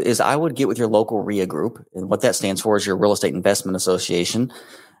do is I would get with your local RIA group, and what that stands for is your Real Estate Investment Association,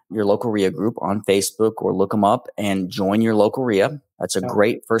 your local RIA group on Facebook, or look them up and join your local RIA. That's a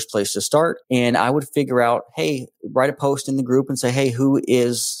great first place to start. And I would figure out, hey, write a post in the group and say, hey, who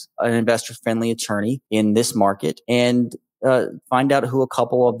is an investor friendly attorney in this market? And find out who a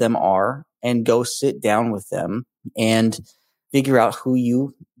couple of them are and go sit down with them and figure out who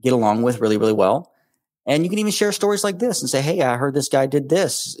you get along with really, really well. And you can even share stories like this and say, hey, I heard this guy did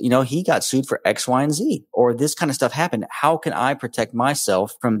this. He got sued for X, Y, and Z, or this kind of stuff happened. How can I protect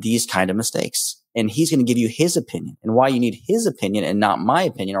myself from these kind of mistakes? And he's going to give you his opinion. And why you need his opinion and not my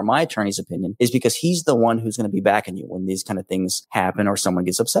opinion or my attorney's opinion is because he's the one who's going to be backing you when these kind of things happen or someone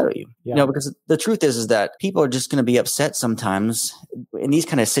gets upset at you. Yeah. Because the truth is that people are just going to be upset sometimes in these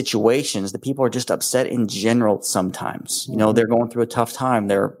kind of situations. The people are just upset in general sometimes. They're going through a tough time.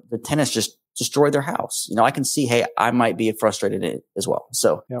 The tenants just destroy their house. I can see, hey, I might be frustrated as well.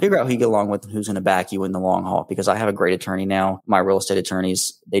 So figure out who you get along with and who's going to back you in the long haul, because I have a great attorney now. My real estate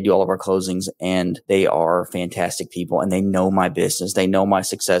attorneys, they do all of our closings and they are fantastic people, and they know my business. They know my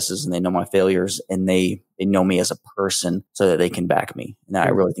successes and they know my failures, and they know me as a person so that they can back me. And I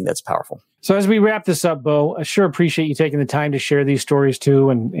really think that's powerful. So as we wrap this up, Bo, I sure appreciate you taking the time to share these stories too.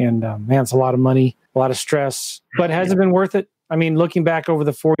 And man, it's a lot of money, a lot of stress, but has it been worth it? I mean, looking back over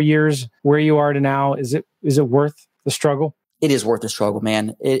the 4 years, where you are to now, is it worth the struggle? It is worth the struggle,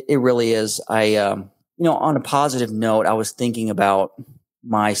 man. It really is. I, on a positive note, I was thinking about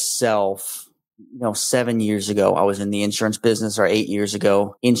myself, 7 years ago. I was in the insurance business, or 8 years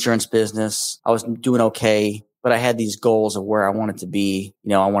ago, insurance business. I was doing okay, but I had these goals of where I wanted to be.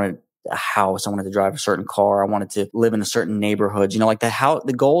 I wanted a house. I wanted to drive a certain car. I wanted to live in a certain neighborhood, like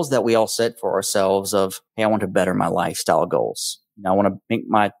the goals that we all set for ourselves of, hey, I want to better my lifestyle goals. I want to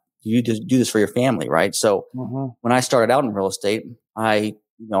make you do this for your family. Right. So when I started out in real estate, I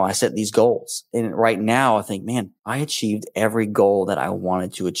set these goals, and right now I think, man, I achieved every goal that I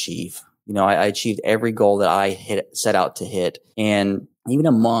wanted to achieve. I achieved every goal that I set out to hit. And even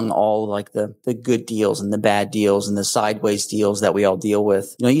among all like the good deals and the bad deals and the sideways deals that we all deal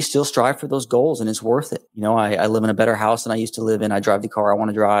with, you still strive for those goals and it's worth it. I live in a better house than I used to live in. I drive the car I want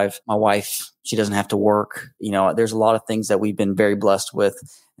to drive. My wife, she doesn't have to work. There's a lot of things that we've been very blessed with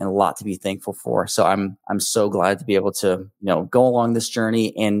and a lot to be thankful for. So I'm so glad to be able to, go along this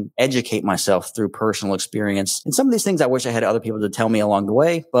journey and educate myself through personal experience. And some of these things I wish I had other people to tell me along the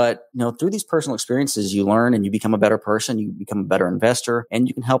way, but through these personal experiences, you learn and you become a better person, you become a better investor, and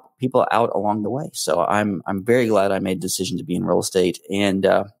you can help people out along the way. So I'm very glad I made the decision to be in real estate, and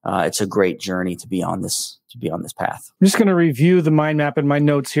it's a great journey to be on this path. I'm just going to review the mind map in my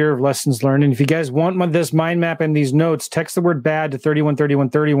notes here of lessons learned. And if you guys want this mind map and these notes, text the word BAD to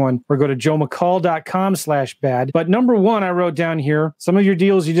 313131 or go to joemccall.com/bad. But number one, I wrote down here, some of your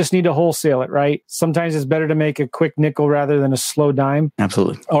deals, you just need to wholesale it, right? Sometimes it's better to make a quick nickel rather than a slow dime.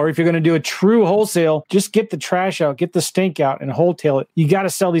 Absolutely. Or if you're going to do a true wholesale, just get the trash out, get the stink out and wholesale it. You got to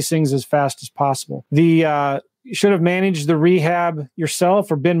sell these things as fast as possible. You should have managed the rehab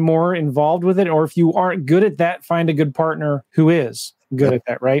yourself or been more involved with it. Or if you aren't good at that, find a good partner who is good at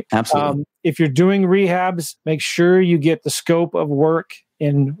that, right? Absolutely. If you're doing rehabs, make sure you get the scope of work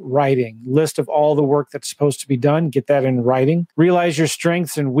in writing. List of all the work that's supposed to be done. Get that in writing. Realize your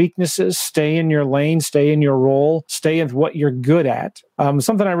strengths and weaknesses. Stay in your lane. Stay in your role. Stay in what you're good at.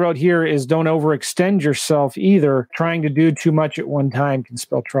 Something I wrote here is don't overextend yourself either. Trying to do too much at one time can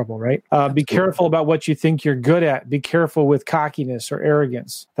spell trouble, right? Be careful about what you think you're good at. Be careful with cockiness or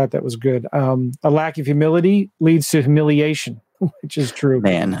arrogance. Thought that was good. A lack of humility leads to humiliation, which is true.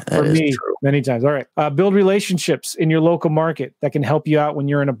 Man, for me, true. Many times. All right. Build relationships in your local market that can help you out when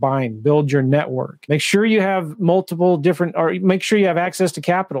you're in a bind. Build your network. Make sure you have make sure you have access to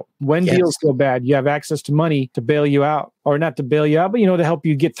capital. When deals go bad, you have access to money to bail you out. Or not to bail you out, but to help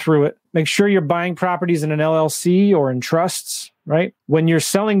you get through it. Make sure you're buying properties in an LLC or in trusts, right? When you're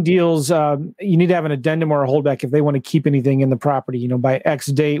selling deals, you need to have an addendum or a holdback if they want to keep anything in the property. By X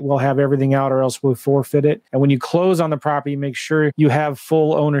date, we'll have everything out or else we'll forfeit it. And when you close on the property, make sure you have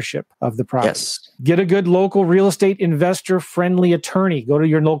full ownership of the property. Yes. Get a good local real estate investor-friendly attorney. Go to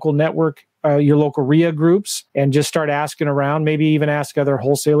your local network, your local RIA groups, and just start asking around. Maybe even ask other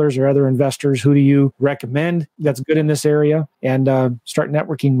wholesalers or other investors, who do you recommend that's good in this area, and start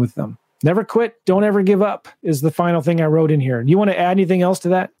networking with them. Never quit. Don't ever give up is the final thing I wrote in here. Do you want to add anything else to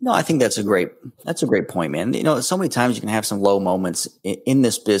that? No, I think that's a great point, man. So many times you can have some low moments in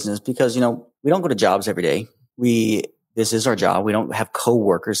this business because, we don't go to jobs every day. This is our job. We don't have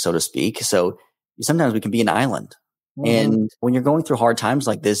coworkers, so to speak. So sometimes we can be an island. Mm-hmm. And when you're going through hard times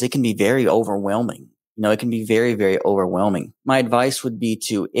like this, it can be very overwhelming. It can be very, very overwhelming. My advice would be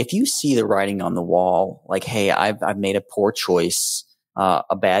if you see the writing on the wall, like, hey, I've made a poor choice,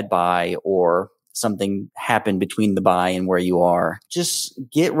 a bad buy, or something happened between the buy and where you are, just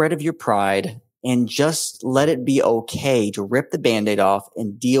get rid of your pride and just let it be okay to rip the Band-Aid off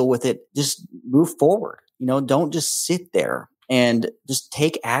and deal with it. Just move forward. Don't just sit there. And just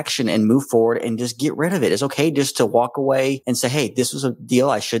take action and move forward and just get rid of it. It's okay just to walk away and say, hey, this was a deal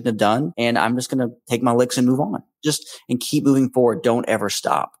I shouldn't have done. And I'm just going to take my licks and move on. And keep moving forward. Don't ever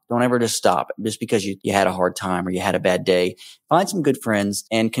stop. Don't ever just stop just because you had a hard time or you had a bad day. Find some good friends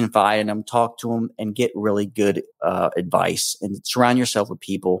and confide in them, talk to them, and get really good advice. And surround yourself with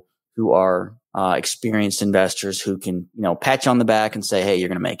people who are experienced investors who can, pat you on the back and say, hey, you're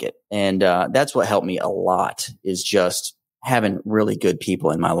going to make it. And that's what helped me a lot, is just having really good people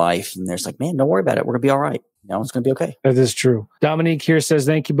in my life. And there's like, man, don't worry about it. We're going to be all right. It's going to be okay. That is true. Dominique here says,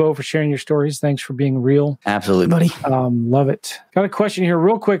 thank you, Bo, for sharing your stories. Thanks for being real. Absolutely, buddy. Love it. Got a question here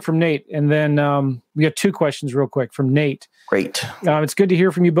real quick from Nate. And then we got two questions real quick from Nate. Great. It's good to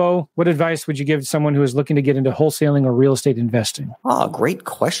hear from you, Bo. What advice would you give someone who is looking to get into wholesaling or real estate investing? Oh, great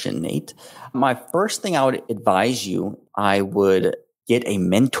question, Nate. My first thing I would advise you, I would get a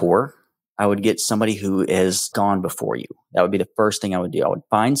mentor. I would get somebody who has gone before you. That would be the first thing I would do. I would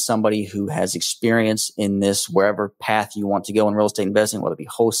find somebody who has experience in this, wherever path you want to go in real estate investing, whether it be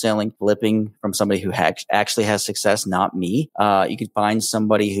wholesaling, flipping, from somebody who actually has success, not me. You could find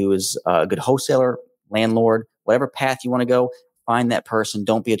somebody who is a good wholesaler, landlord, whatever path you want to go, find that person.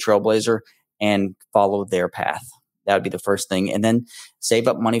 Don't be a trailblazer and follow their path. That would be the first thing. And then save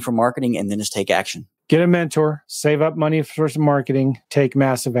up money for marketing and then just take action. Get a mentor, save up money for some marketing, take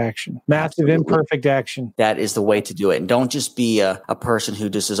massive action, massive imperfect action. That is the way to do it. And don't just be a person who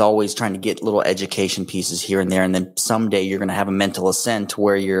just is always trying to get little education pieces here and there. And then someday you're going to have a mental ascent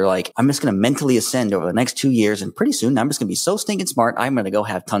where you're like, I'm just going to mentally ascend over the next 2 years. And pretty soon I'm just going to be so stinking smart. I'm going to go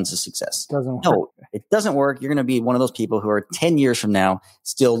have tons of success. Doesn't work. No, it doesn't work, you're going to be one of those people who are 10 years from now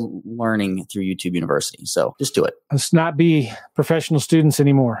still learning through YouTube University. So just do it. Let's not be professional students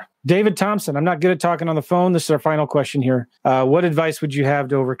anymore. David Thompson, I'm not good at talking on the phone. This is our final question here. What advice would you have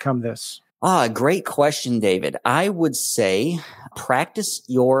to overcome this? Great question, David. I would say practice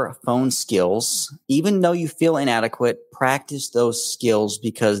your phone skills. Even though you feel inadequate, practice those skills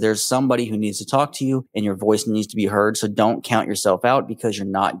because there's somebody who needs to talk to you and your voice needs to be heard. So don't count yourself out because you're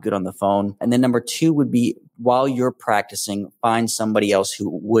not good on the phone. And then number 2 would be while you're practicing, find somebody else who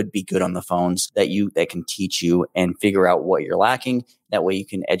would be good on the phones that can teach you and figure out what you're lacking. That way you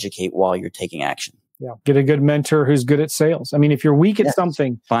can educate while you're taking action. Yeah. Get a good mentor who's good at sales. I mean, if you're weak at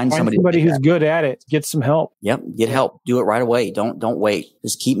something, find somebody who's good at it. Get some help. Yep. Get help. Do it right away. Don't wait.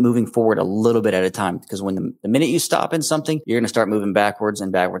 Just keep moving forward a little bit at a time because when the minute you stop in something, you're going to start moving backwards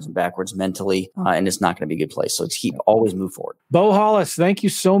and backwards and backwards mentally, and it's not going to be a good place. So always move forward. Bo Hollis, thank you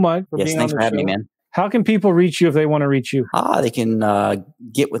so much for being on the show. Thanks for having me, man. How can people reach you if they want to reach you? They can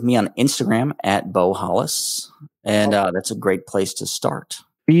get with me on Instagram at Bo Hollis, and that's a great place to start.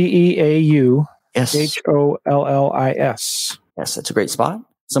 BEAU. Yes. HOLLIS. Yes, that's a great spot.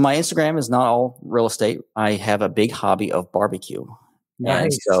 So my Instagram is not all real estate. I have a big hobby of barbecue. Nice.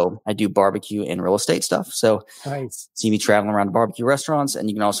 And so I do barbecue and real estate stuff. So see me traveling around to barbecue restaurants, and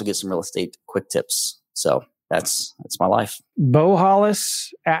you can also get some real estate quick tips. So that's my life. Bo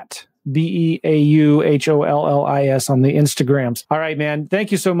Hollis at BEAUHOLLIS on the Instagrams. All right, man.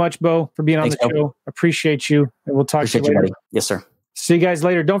 Thank you so much, Bo, for being on the show. Appreciate you. And we'll talk to you later. Buddy. Yes, sir. See you guys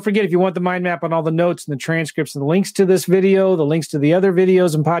later. Don't forget, if you want the mind map on all the notes and the transcripts and the links to this video, the links to the other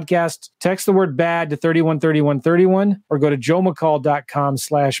videos and podcasts, text the word BAD to 313131 or go to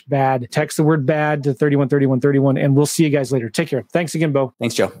joemccall.com/bad. Text the word BAD to 313131, and we'll see you guys later. Take care. Thanks again, Bo.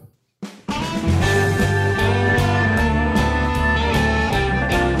 Thanks, Joe.